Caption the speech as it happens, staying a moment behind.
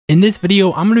In this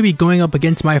video, I'm going to be going up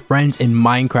against my friends in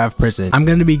Minecraft prison. I'm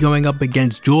going to be going up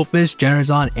against Jewelfish,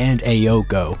 Generzon, and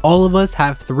Ayoko. All of us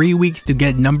have 3 weeks to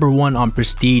get #1 on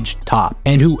Prestige Top,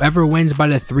 and whoever wins by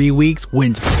the 3 weeks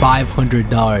wins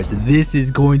 $500. This is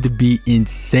going to be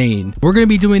insane. We're going to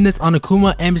be doing this on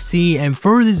Akuma MC, and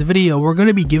for this video, we're going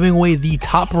to be giving away the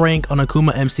top rank on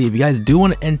Akuma MC. If you guys do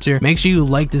want to enter, make sure you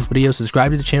like this video,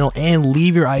 subscribe to the channel, and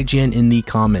leave your IGN in the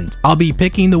comments. I'll be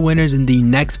picking the winners in the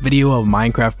next video of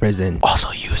Minecraft prison.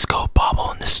 Also use code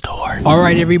Bawble in the store.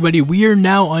 Alright everybody, we are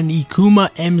now on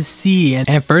Akuma MC,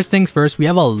 and first things first, we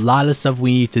have a lot of stuff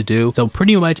we need to do. So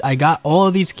pretty much I got all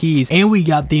of these keys, and we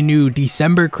got the new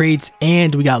December crates,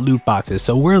 and we got loot boxes,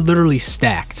 so we're literally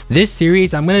stacked. This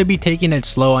series, I'm going to be taking it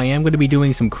slow. I am going to be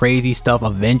doing some crazy stuff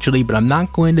eventually, but I'm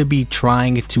not going to be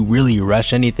trying to really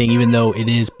rush anything, even though it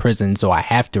is prison, so I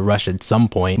have to rush at some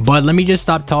point. But let me just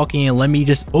stop talking and let me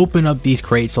just open up these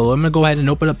crates. So I'm going to go ahead and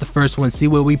open up the first one, see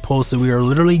what we posted. We are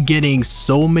literally getting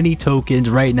so many tokens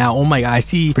right now. Oh my god, I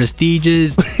see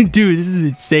prestiges. Dude, this is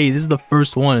insane. This is the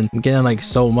first one. I'm getting like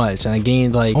so much, and I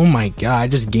gained like, oh my god, I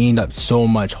just gained up so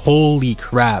much. Holy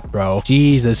crap, bro.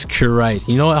 Jesus Christ.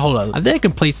 You know what? Hold on. I think I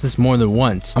can place this more than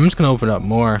once. I'm just gonna open up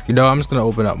more. You know, I'm just gonna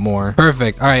open up more.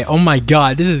 Perfect. All right. Oh my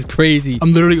god, this is crazy.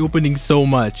 I'm literally opening so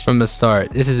much from the start.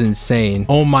 This is insane.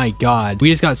 Oh my god, we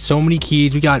just got so many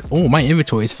keys. We got, oh, my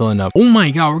inventory is filling up. Oh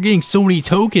my god, we're getting so many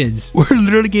tokens. We're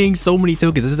literally getting so many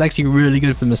tokens. This is actually really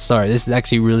good from the start. This is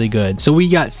actually really good. So we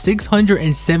got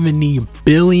 670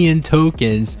 billion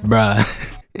tokens,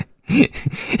 bruh.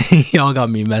 Y'all got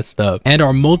me messed up. And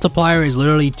our multiplier is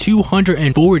literally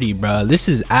 240, bro. This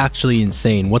is actually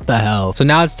insane. What the hell? So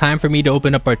now it's time for me to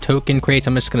open up our token crates.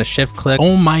 I'm just gonna shift click.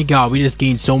 Oh my god, we just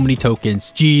gained so many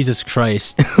tokens. Jesus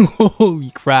Christ.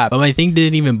 Holy crap. But my thing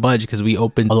didn't even budge because we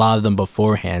opened a lot of them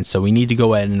beforehand, so we need to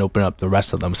go ahead and open up the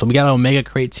rest of them. So we got omega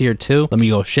crates here too. Let me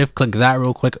go shift click that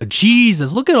real quick.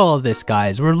 Jesus, look at all of this,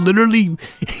 guys. We're literally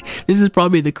this is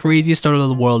probably the craziest start of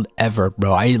the world ever,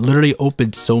 bro. I literally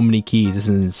opened so many keys. This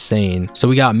is insane. So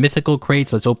we got mythical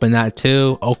crates. Let's open that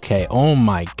too. Okay. Oh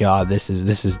my god, this is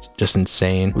just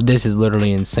insane. This is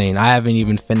literally insane. I haven't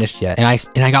even finished yet, and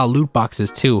I got loot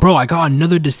boxes too, bro. I got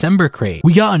another December crate.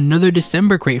 We got another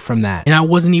December crate from that, and I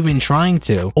wasn't even trying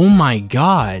to. Oh my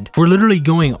god, we're literally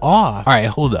going off. All right,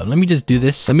 hold up, let me just do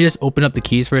this. Let me just open up the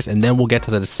keys first, and then we'll get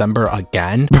to the December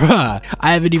again. Bruh,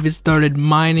 I haven't even started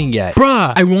mining yet.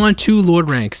 Bruh, I want 2 Lord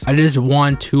ranks. I just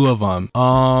want 2 of them.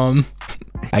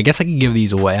 I guess I can give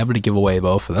these away. I'm gonna give away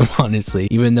both of them, honestly,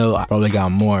 even though I probably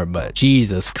got more, but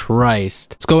Jesus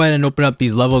Christ. Let's go ahead and open up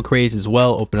these level crates as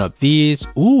well. Open up these.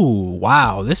 Ooh,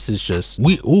 wow, this is just,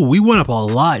 we went up a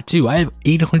lot too. I have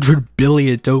 800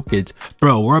 billion tokens,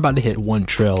 bro. We're about to hit 1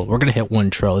 trill. We're gonna hit 1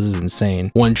 trill. This is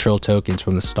insane. 1 trill tokens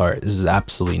from the start. This is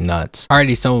absolutely nuts.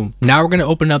 Alrighty, so now we're gonna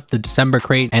open up the December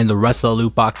crate and the rest of the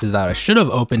loot boxes that I should have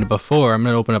opened before. I'm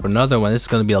gonna open up another one. This is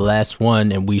gonna be the last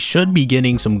one, and we should be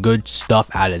getting some good stuff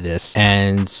out of this.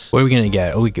 And what are we gonna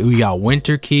get? Oh, we got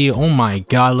winter key. Oh my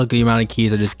god, look at the amount of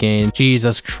keys I just gained.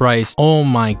 Jesus Christ. Oh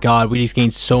my god, we just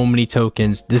gained so many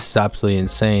tokens. This is absolutely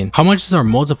insane. How much is our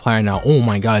multiplier now? Oh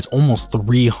my god, it's almost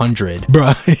 300,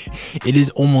 bro. It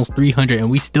is almost 300,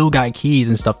 and we still got keys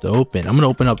and stuff to open. I'm gonna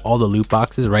open up all the loot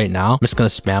boxes right now. I'm just gonna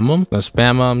spam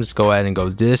them. Just go ahead and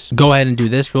go ahead and do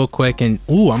this real quick. And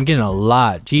ooh, I'm getting a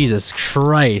lot. Jesus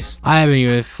Christ, I haven't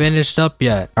even finished up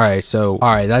yet. All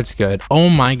right, that's good. Oh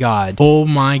my god, oh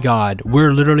my god,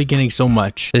 we're literally getting so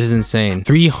much. This is insane.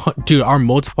 Dude, our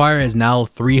multiplier is now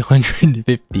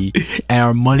 350, and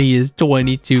our money is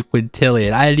 22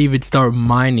 quintillion. I didn't even start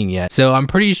mining yet, so I'm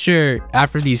pretty sure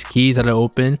after these keys that I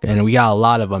opened, and we got a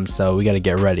lot of them, so we got to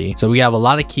get ready. So we have a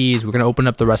lot of keys. We're gonna open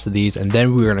up the rest of these, and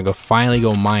then we're gonna finally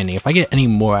go mining. If I get any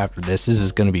more after this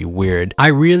is gonna be weird. I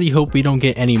really hope we don't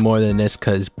get any more than this,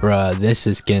 because bruh, this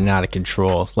is getting out of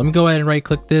control. So let me go ahead and right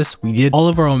click this. We did all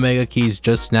of our omega keys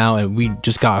just now, and we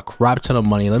just got a crap ton of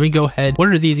money. Let me go ahead. What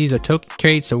are these? These are token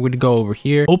crates. So we're gonna go over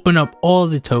here, open up all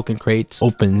the token crates,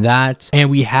 open that, and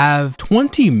we have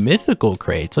 20 mythical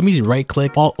crates. Let me just right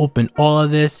click. I'll open all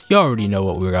of this. You already know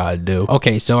what we gotta do.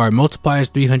 Okay, so our multiplier is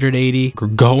 380. We're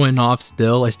going off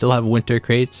still. I still have winter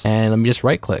crates, and let me just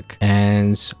right click.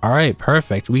 And all right,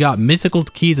 perfect. We got mythical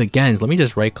keys again. Let me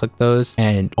just right click those,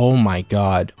 and oh my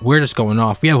god, we're just going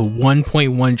off. We have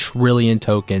 1.1 trillion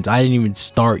tokens. I didn't even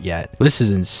start yet. This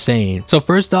is insane. So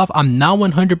first off, I'm not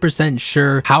 100%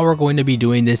 sure how we're going to be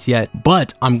doing this yet,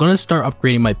 but I'm going to start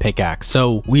upgrading my pickaxe.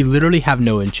 So we literally have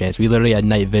no enchants. We literally had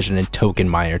night vision and token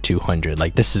miner 200.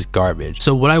 Like, this is garbage.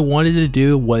 So what I wanted to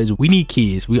do was, we need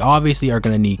keys. We obviously are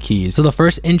going to need keys. So the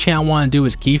first enchant I want to do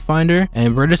is key finder,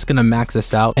 and we're just going to max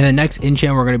this out. And the next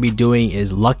enchant we're going to be doing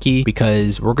is lucky,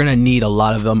 because we're going to need a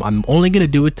lot of them. I'm only going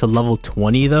to do it to level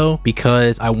 20 though,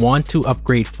 because I want to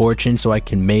upgrade fortune so I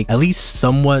can make at least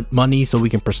somewhat money so we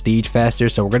can prestige faster.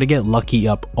 So we're going to get lucky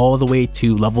up all the way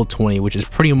to level 20, which is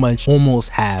pretty much almost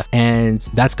half. And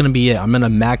that's going to be it. I'm going to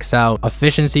max out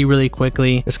efficiency really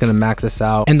quickly. Just going to max this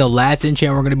out. And the last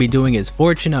enchant we're going to be doing is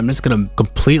fortune. I'm just going to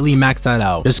completely max that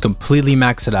out. Just completely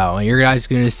max it out. And you guys are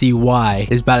going to see why.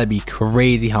 It's about to be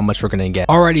crazy how much we're going to get.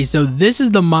 Alrighty, so this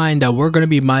is the mine that we're going to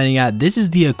be mining at. This is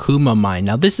the Akuma mine.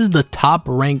 Now this is the top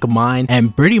rank mine,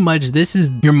 and pretty much this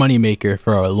is your money maker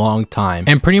for a long time.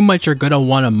 And pretty much you're going to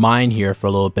want to mine here for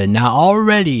a little bit. Now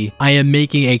already I am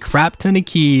making a crap ton of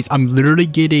keys. I'm literally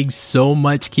getting so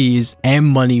much keys and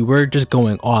money. We're just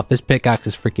going off. This pickaxe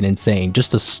is freaking insane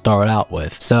just to start out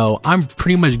with. So I'm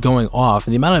pretty much going off.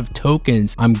 The amount of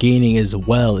tokens I'm gaining as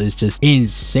well is just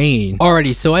insane.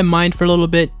 Alrighty, so I mined for a little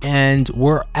bit and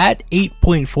we're at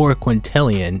 8.4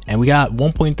 quintillion, and we got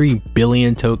 1.3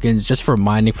 billion tokens just for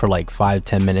mining for like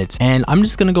 5-10 minutes. And I'm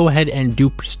just gonna go ahead and do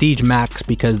prestige max,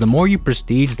 because the more you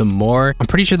prestige, the more, I'm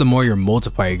pretty sure the more your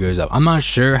multiplier goes up. I'm not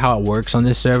sure how it works on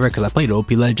this server because I played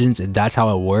OP Legends and that's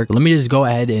how it worked. Let me just go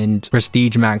ahead and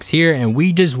prestige max here, and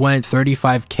we just went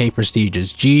 35k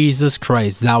prestiges. Jesus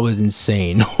Christ, that was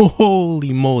insane.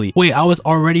 Holy moly. Wait, I was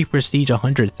already prestige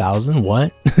 100,000.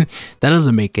 What? That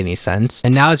doesn't make any sense.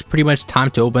 And now it's pretty much time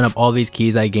to open up all these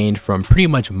keys I gained from pretty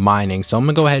much mining. So I'm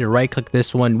gonna go ahead and right click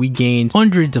this one. We gained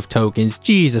hundreds of tokens.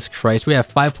 Jesus Christ, we have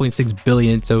 5.6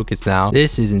 billion tokens now.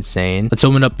 This is insane. Let's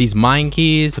open up these mine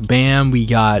keys. Bam, we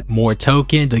got more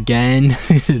tokens again.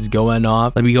 It's going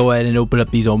off. Let me go ahead and open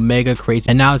up these omega crates.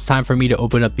 And now it's time for me to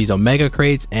open up these omega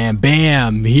crates, and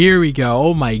bam, here we go.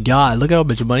 Oh my god, look at how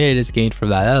much money I just gained for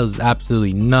that. That was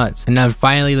absolutely nuts. And then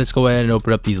finally, let's go ahead and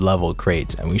open up these level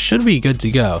crates, and we should be good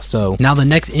to go. So now the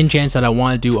next enchants that I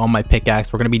want to do on my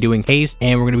pickaxe, we're going to be doing haste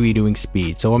and we're going to be doing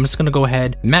speed. So I'm just going to go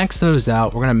ahead, max those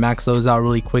out. We're going to max those out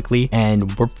really quickly,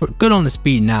 and we're good on the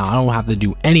speed now. I don't have to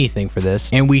do anything for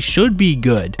this, and we should be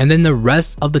good. And then the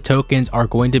rest of the tokens are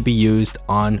going to be used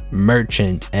on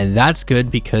merchant, and that's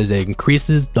good because it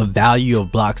increases the value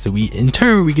of blocks. So in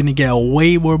turn, we're going to get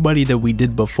way more money than we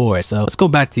did before. So let's go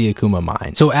back to the Akuma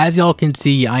mine. So as y'all can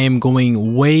see, I am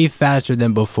going way faster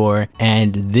than before,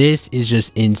 and this is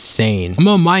just insane. I'm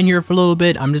gonna mine here for a little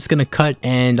bit. I'm just gonna cut,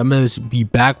 and I'm gonna be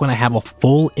back when I have a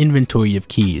full inventory of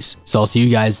keys. So I'll see you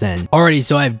guys then. Alrighty,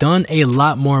 so I've done a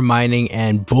lot more mining,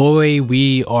 and boy,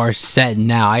 we are set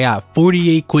now. I got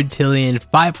 48 quintillion,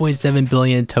 5.7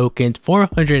 billion tokens,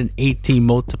 418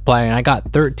 multiplier, and I got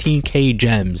 13k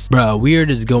gems. Bro, we are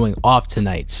just going off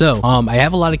tonight. So I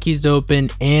have a lot of keys to open,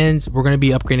 and we're gonna be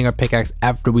upgrading our pickaxe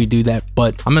after we do that.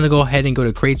 But I'm gonna go ahead and go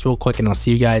to crates real quick, and I'll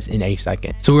see you guys in a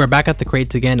second. So we're back at the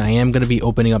crates again. I am going to be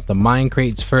opening up the mine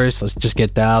crates first. Let's just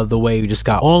get that out of the way. We just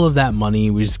got all of that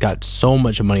money. We just got so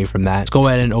much money from that. Let's go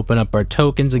ahead and open up our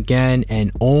tokens again.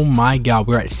 And oh my god,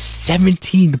 we're at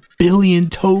 17 billion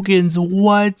tokens.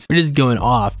 What? We're just going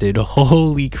off, dude.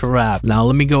 Holy crap. Now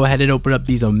let me go ahead and open up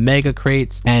these omega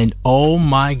crates, and oh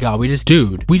my god, we just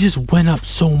went up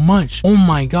so much. Oh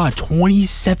my god,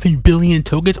 27 billion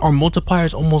tokens. Our multiplier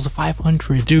is almost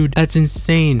 500. Dude, that's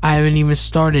insane. I haven't even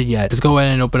started yet. Let's go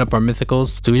ahead and open up our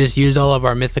mythicals. So we just used all of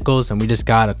our mythicals, and we just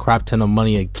got a crap ton of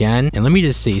money again. And let me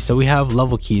just see. So we have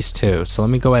level keys too. So let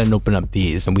me go ahead and open up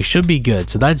these, and we should be good.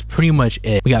 So that's pretty much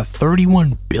it. We got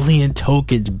 31 billion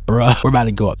tokens, bruh. We're about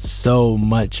to go up so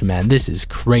much, man. This is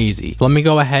crazy. So let me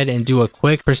go ahead and do a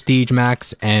quick prestige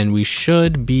max, and we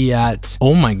should be at,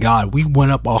 oh my god, we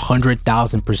went up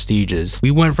 100,000 prestiges.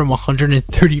 We went from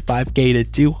 135k to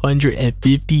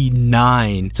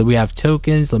 259. So we have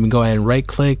tokens. Let me go ahead and right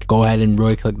click, go ahead and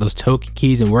right click those token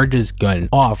keys, and we're just going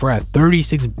off. We're at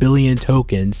 36 billion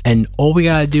tokens, and all we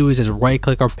gotta do is just right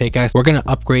click our pickaxe. We're gonna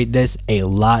upgrade this a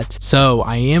lot. So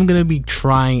I am gonna be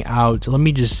trying out, let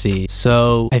me just see.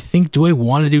 So I think, do I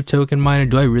want to do token miner?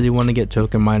 Do I really want to get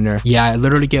token miner? Yeah, I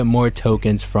literally get more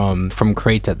tokens from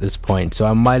crates at this point, so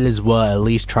I might as well at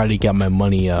least try to get my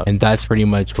money up, and that's pretty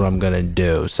much what I'm gonna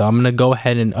do. So I'm gonna go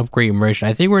ahead and upgrade merchant.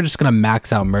 I think we're just gonna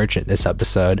max out merchant this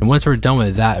episode, and once we're done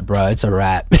with that, bro, it's a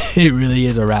wrap. It really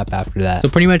is a wrap after that. So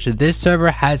pretty much this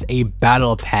server has a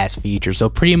battle pass feature. So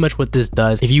pretty much what this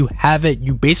does, if you have it,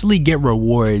 you basically get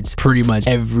rewards pretty much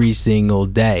every single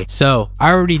day. So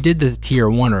I already did the tier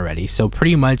 1 already, so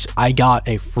pretty much I got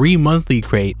a free monthly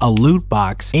crate, a loot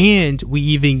box, and we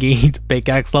even gained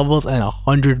pickaxe levels and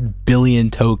 100 billion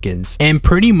tokens. And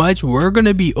pretty much we're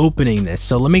gonna be opening this.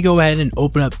 So let me go ahead and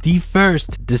open up the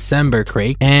first December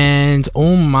crate. And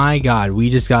oh my god, we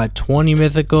just got 20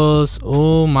 mythicals.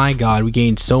 Oh my god, we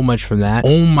gained so much from that.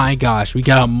 Oh my gosh, we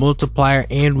got a multiplier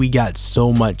and we got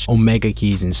so much omega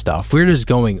keys and stuff. We're just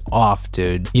going off,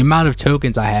 dude. The amount of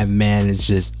tokens I have, man, is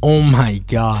just, oh my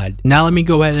god. Now let me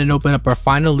go ahead and open up our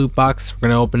final loot box. We're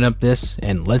gonna open up this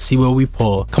and let's see what we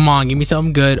pull. Come on, give me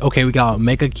something good. Okay, we got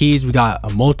omega keys, we got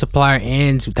a multiplier,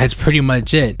 and that's pretty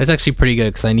much it. That's actually pretty good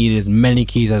because I need as many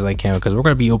keys as I can because we're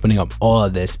gonna be opening up all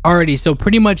of this. Alrighty, so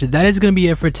pretty much that is gonna be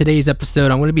it for today's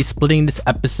episode. I'm gonna be splitting this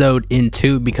episode in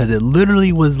two because it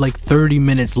literally was like 30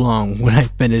 minutes long when I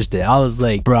finished it. I was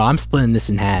like, bro, I'm splitting this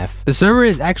in half. The server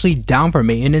is actually down for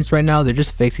maintenance right now. They're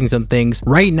just fixing some things.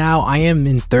 Right now, I am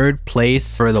in 3rd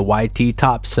place for the YT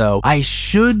top, so I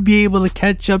should be able to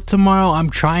catch up tomorrow. I'm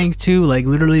trying to, like,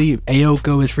 literally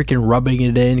Ayoko is freaking rubbing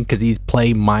it in because he's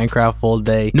playing Minecraft all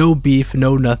day. No beef,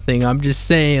 no nothing. I'm just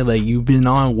saying, like, you've been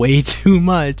on way too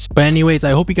much. But anyways,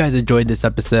 I hope you guys enjoyed this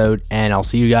episode and I'll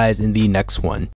see you guys in the next one.